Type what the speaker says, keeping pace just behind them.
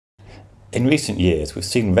In recent years, we've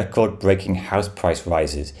seen record-breaking house price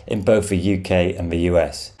rises in both the UK and the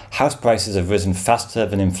US. House prices have risen faster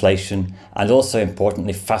than inflation and also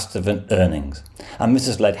importantly faster than earnings. And this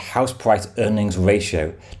has led house price earnings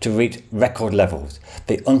ratio to reach record levels,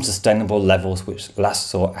 the unsustainable levels which last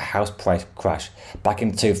saw a house price crash back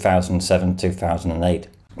in 2007-2008.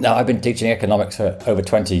 Now, I've been teaching economics for over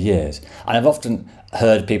 20 years, and I've often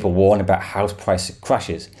heard people warn about house price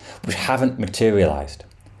crashes which haven't materialised.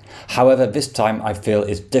 However, this time I feel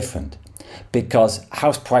is different because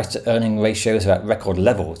house price to earning ratios are at record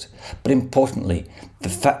levels, but importantly, the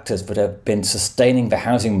factors that have been sustaining the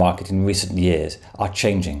housing market in recent years are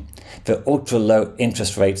changing. The ultra-low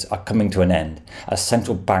interest rates are coming to an end as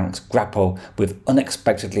central banks grapple with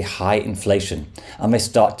unexpectedly high inflation and they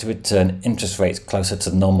start to return interest rates closer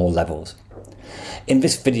to normal levels. In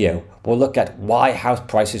this video, we'll look at why house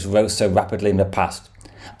prices rose so rapidly in the past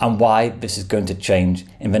and why this is going to change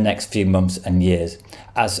in the next few months and years,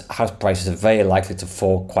 as house prices are very likely to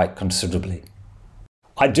fall quite considerably.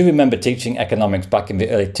 I do remember teaching economics back in the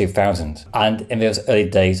early 2000s, and in those early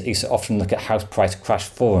days I used to often look at house price crash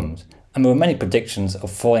forums, and there were many predictions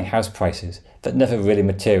of falling house prices that never really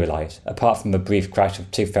materialised, apart from the brief crash of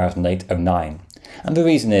 2008-09. And the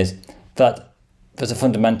reason is that there's a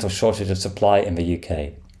fundamental shortage of supply in the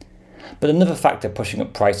UK. But another factor pushing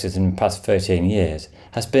up prices in the past 13 years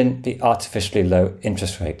has been the artificially low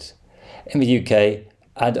interest rates. In the UK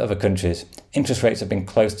and other countries, interest rates have been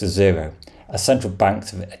close to zero, as central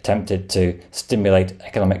banks have attempted to stimulate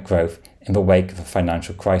economic growth in the wake of a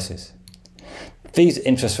financial crisis. These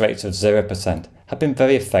interest rates of 0% have been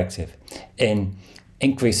very effective in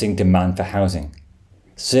increasing demand for housing.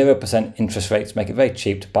 0% interest rates make it very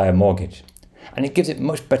cheap to buy a mortgage, and it gives it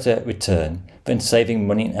much better return than saving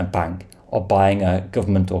money in a bank or buying a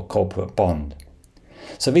government or corporate bond.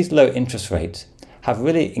 So these low interest rates have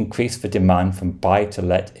really increased the demand from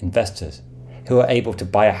buy-to-let investors who are able to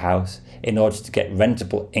buy a house in order to get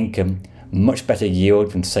rentable income, much better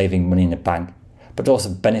yield than saving money in a bank, but also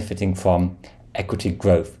benefiting from equity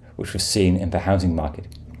growth, which we've seen in the housing market.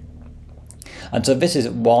 And so this is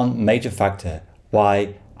one major factor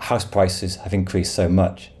why house prices have increased so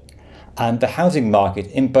much. And the housing market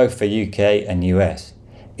in both the UK and US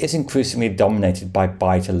is increasingly dominated by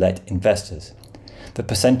buy-to-let investors. The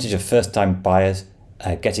percentage of first-time buyers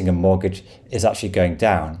getting a mortgage is actually going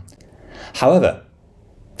down. However,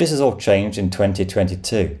 this has all changed in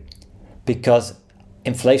 2022 because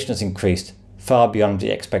inflation has increased far beyond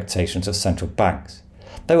the expectations of central banks.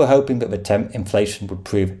 They were hoping that the inflation would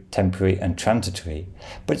prove temporary and transitory,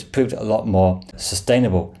 but it's proved a lot more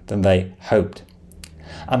sustainable than they hoped.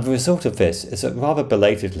 And the result of this is that rather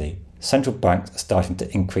belatedly, central banks are starting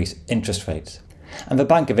to increase interest rates. And the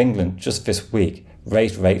Bank of England just this week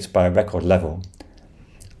raised rates by a record level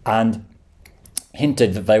and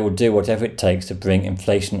hinted that they will do whatever it takes to bring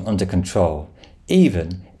inflation under control,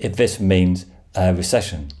 even if this means a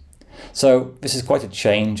recession. So this is quite a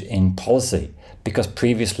change in policy, because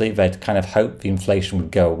previously they'd kind of hoped the inflation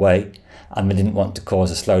would go away and they didn't want to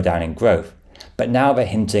cause a slowdown in growth. But now they're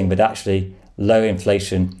hinting that actually low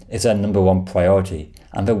inflation is their number one priority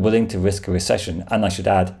and they're willing to risk a recession, and I should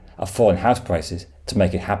add, a fall in house prices to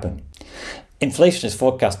make it happen. Inflation is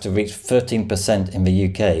forecast to reach 13% in the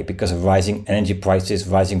UK because of rising energy prices,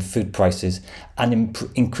 rising food prices and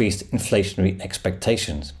increased inflationary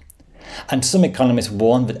expectations. And some economists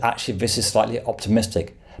warn that actually this is slightly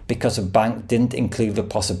optimistic because the bank didn't include the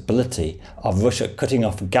possibility of Russia cutting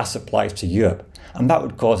off gas supplies to Europe, and that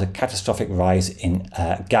would cause a catastrophic rise in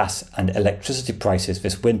gas and electricity prices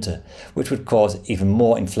this winter, which would cause even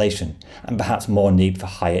more inflation and perhaps more need for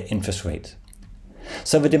higher interest rates.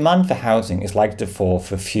 So the demand for housing is likely to fall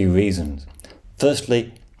for a few reasons.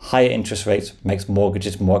 Firstly, higher interest rates makes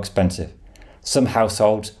mortgages more expensive. Some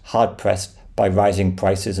households, hard pressed by rising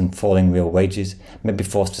prices and falling real wages, may be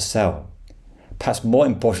forced to sell. Perhaps more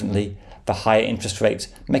importantly, the higher interest rates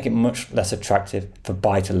make it much less attractive for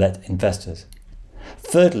buy-to-let investors.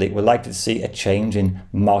 Thirdly, we're likely to see a change in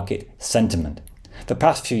market sentiment. The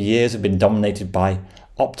past few years have been dominated by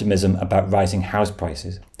optimism about rising house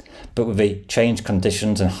prices, but with the changed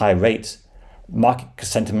conditions and high rates, market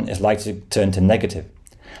sentiment is likely to turn to negative.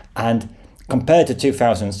 And compared to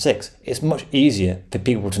 2006, it's much easier for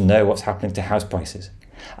people to know what's happening to house prices.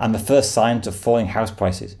 And the first signs of falling house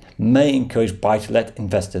prices may encourage buy-to-let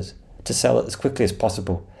investors to sell it as quickly as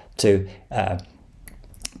possible to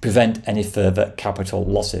prevent any further capital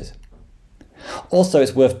losses. Also,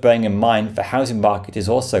 it's worth bearing in mind that the housing market is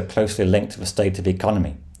also closely linked to the state of the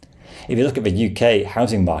economy. If you look at the UK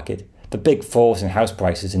housing market, the big falls in house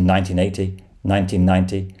prices in 1980,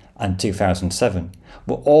 1990 and 2007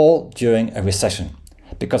 were all during a recession,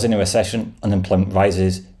 because in a recession unemployment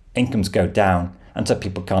rises, incomes go down, and so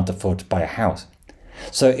people can't afford to buy a house.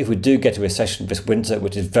 So if we do get a recession this winter,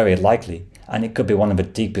 which is very likely, and it could be one of the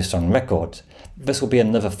deepest on record, this will be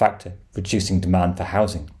another factor reducing demand for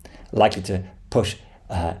housing, likely to push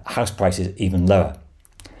house prices even lower.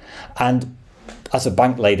 And as the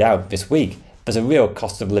bank laid out this week, there's a real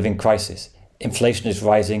cost of living crisis. Inflation is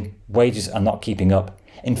rising, wages are not keeping up.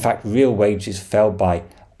 In fact, real wages fell by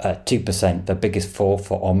 2%, the biggest fall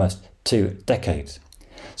for almost 2 decades.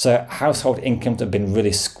 So household incomes have been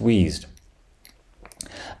really squeezed.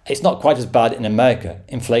 It's not quite as bad in America.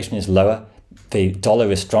 Inflation is lower, the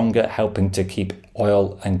dollar is stronger, helping to keep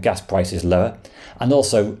oil and gas prices lower. And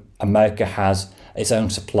also America has its own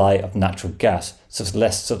supply of natural gas, so it's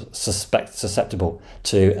less susceptible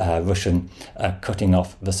to Russian cutting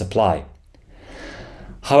off the supply.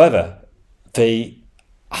 However, the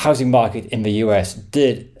housing market in the US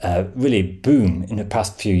did really boom in the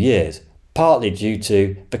past few years, partly due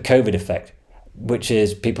to the COVID effect, which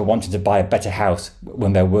is people wanting to buy a better house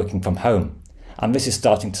when they're working from home. And this is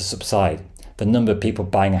starting to subside. The number of people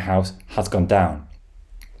buying a house has gone down.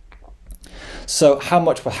 So how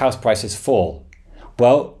much will house prices fall?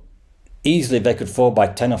 Well, easily they could fall by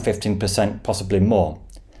 10 or 15%, possibly more.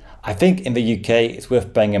 I think in the UK it's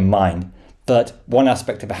worth bearing in mind that one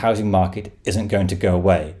aspect of the housing market isn't going to go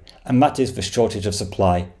away, and that is the shortage of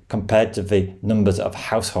supply compared to the numbers of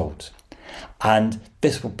households. And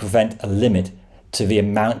this will prevent a limit to the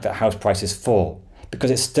amount that house prices fall, because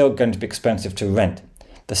it's still going to be expensive to rent.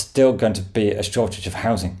 There's still going to be a shortage of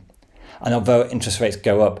housing. And although interest rates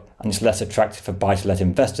go up and it's less attractive for buy-to-let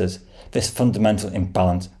investors, this fundamental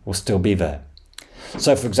imbalance will still be there.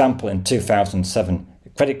 So for example, in 2007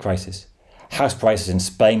 credit crisis, house prices in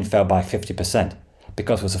Spain fell by 50%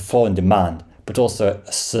 because there was a fall in demand, but also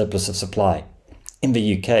a surplus of supply. In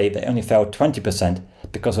the UK, they only fell 20%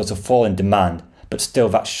 because there was a fall in demand, but still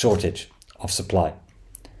that shortage of supply.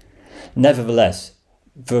 Nevertheless,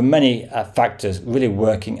 there are many factors really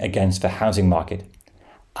working against the housing market,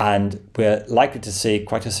 and we're likely to see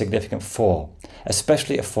quite a significant fall,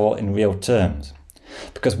 especially a fall in real terms.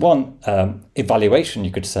 Because one evaluation,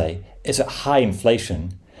 you could say, is that high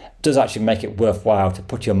inflation does actually make it worthwhile to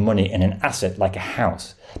put your money in an asset like a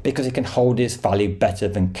house, because it can hold its value better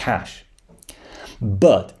than cash.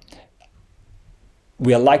 But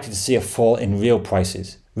we are likely to see a fall in real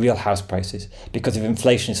prices, real house prices, because if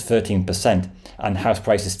inflation is 13% and house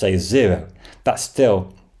prices stay zero, that's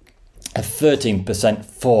still a 13%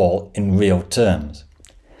 fall in real terms.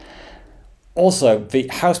 Also, the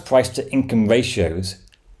house price to income ratios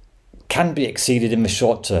can be exceeded in the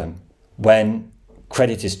short term when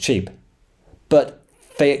credit is cheap, but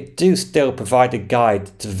they do still provide a guide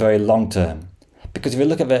to the very long term. Because if you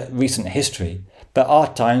look at the recent history, there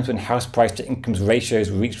are times when house price to income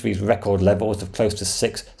ratios reach these record levels of close to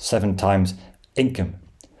 6-7 times income,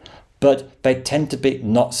 but they tend to be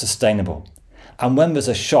not sustainable. And when there's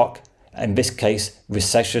a shock, in this case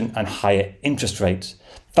recession and higher interest rates,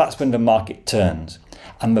 that's when the market turns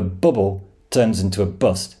and the bubble turns into a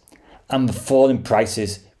bust, and the fall in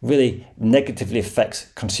prices really negatively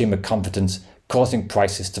affects consumer confidence, causing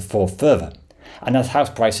prices to fall further. And as house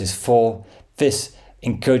prices fall, this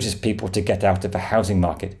encourages people to get out of the housing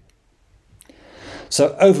market.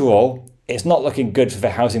 So overall, it's not looking good for the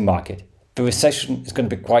housing market. The recession is going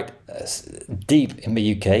to be quite deep in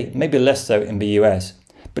the UK, maybe less so in the US,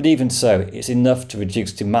 but even so, it's enough to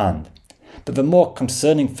reduce demand. But the more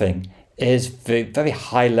concerning thing is the very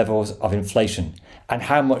high levels of inflation, and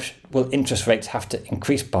how much will interest rates have to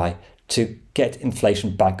increase by to get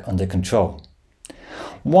inflation back under control.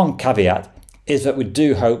 One caveat is that we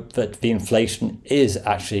do hope that the inflation is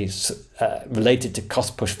actually related to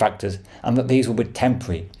cost push factors, and that these will be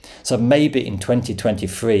temporary. So maybe in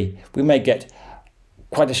 2023 we may get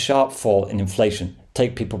quite a sharp fall in inflation,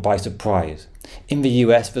 take people by surprise. In the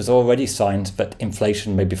US, there's already signs that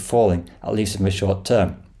inflation may be falling, at least in the short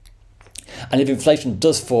term. And if inflation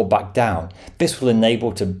does fall back down, this will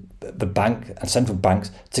enable the bank and central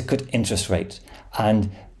banks to cut interest rates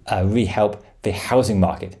and re-help the housing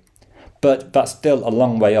market. But that's still a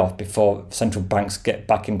long way off before central banks get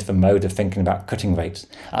back into the mode of thinking about cutting rates.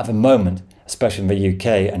 At the moment, especially in the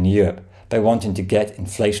UK and Europe, they're wanting to get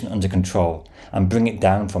inflation under control and bring it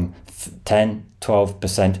down from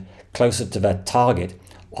 10-12% closer to their target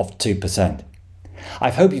of 2%. I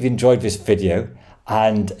hope you've enjoyed this video,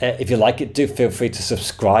 and if you like it, do feel free to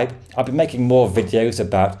subscribe. I'll be making more videos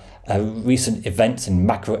about recent events in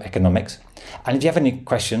macroeconomics, and if you have any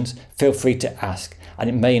questions, feel free to ask, and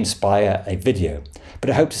it may inspire a video. But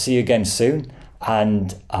I hope to see you again soon,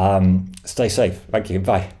 and stay safe. Thank you.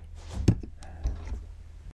 Bye.